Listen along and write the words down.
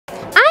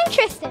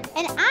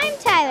I'm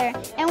Tyler,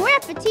 and we're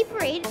at Petite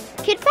Parade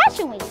Kid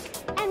Fashion Week.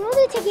 And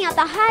we'll be taking out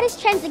the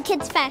hottest trends in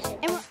kids' fashion.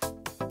 And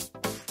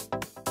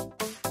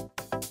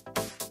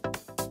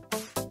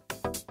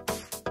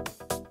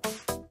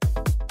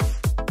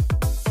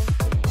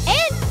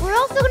we're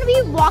also going to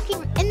be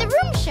walking in the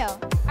RUUM show.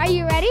 Are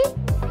you ready?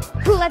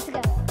 Cool, let's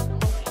go.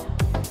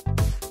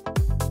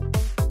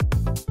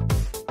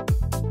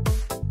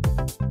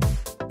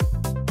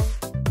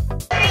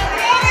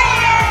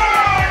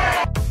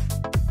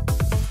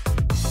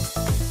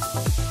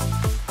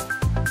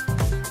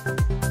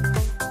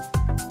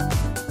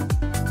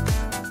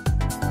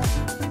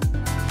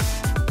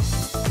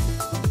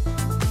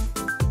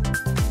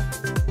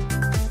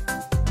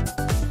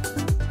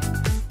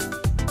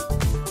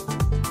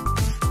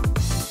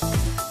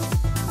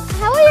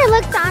 How were your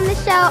looks on the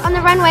show, on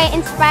the runway,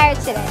 inspired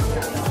today?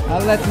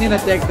 I'll let Nina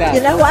take that.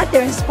 You know what?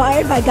 They're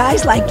inspired by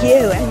guys like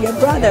you and your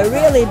brother,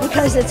 really,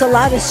 because it's a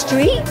lot of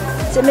street.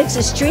 It's a mix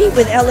of street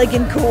with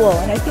elegant cool,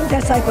 and I think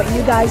that's like what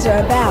you guys are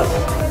about,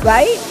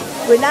 right?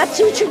 We're not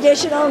too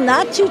traditional,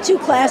 not too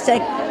classic,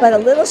 but a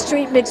little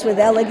street mixed with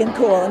elegant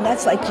cool, and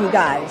that's like you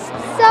guys.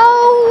 So,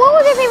 what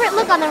was your favorite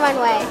look on the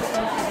runway?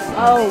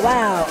 Oh,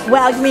 wow.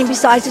 Well, you mean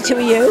besides the two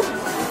of you?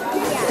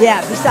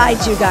 Yeah,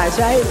 besides you guys,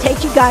 right?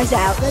 Take you guys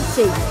out. Let's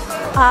see.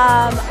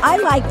 I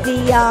like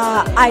the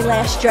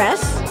eyelash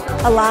dress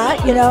a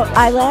lot. You know,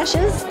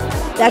 eyelashes.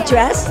 That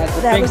dress.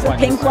 That was the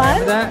pink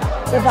one.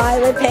 The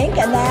violet pink,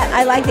 and that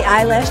I like the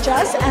eyelash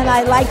dress, and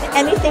I like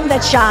anything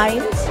that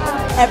shines.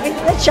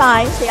 Everything that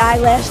shines. The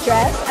eyelash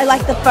dress. I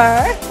like the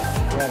fur.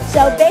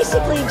 So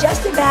basically,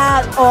 just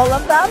about all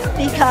of them,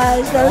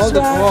 because those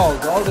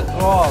all the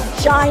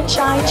clothes. Shine,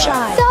 shine,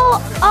 shine. So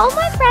all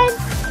my friends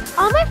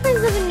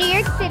live in New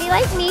York City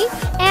like me,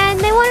 and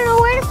they want to know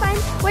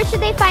where should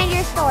they find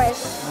your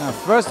stores?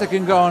 First, they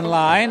can go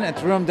online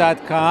at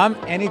RUUM.com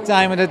any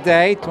time of the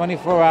day,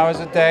 24 hours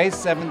a day,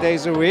 7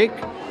 days a week.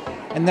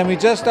 And then we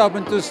just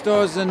opened 2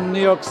 stores in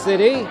New York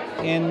City,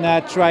 in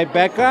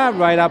Tribeca,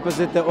 right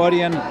opposite the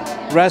Odeon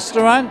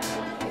restaurant.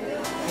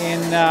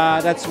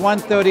 That's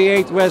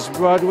 138 West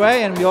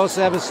Broadway, and we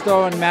also have a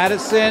store in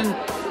Madison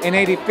in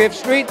 85th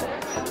Street.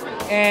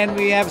 And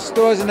we have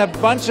stores in a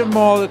bunch of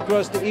malls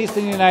across the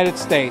eastern United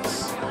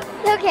States.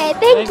 Okay,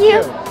 thank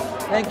you.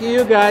 Thank you,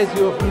 you guys.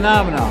 You were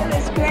phenomenal.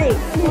 That's great.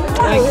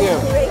 Thank you.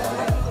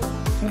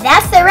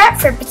 That's the wrap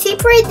for Petite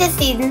Parade this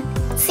season.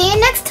 See you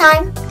next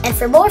time. And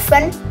for more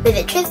fun,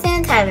 visit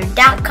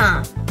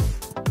TristanandTyler.com.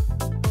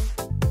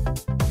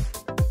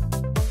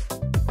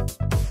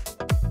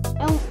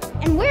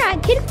 And we're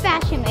at Kid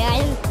Fashion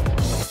Week.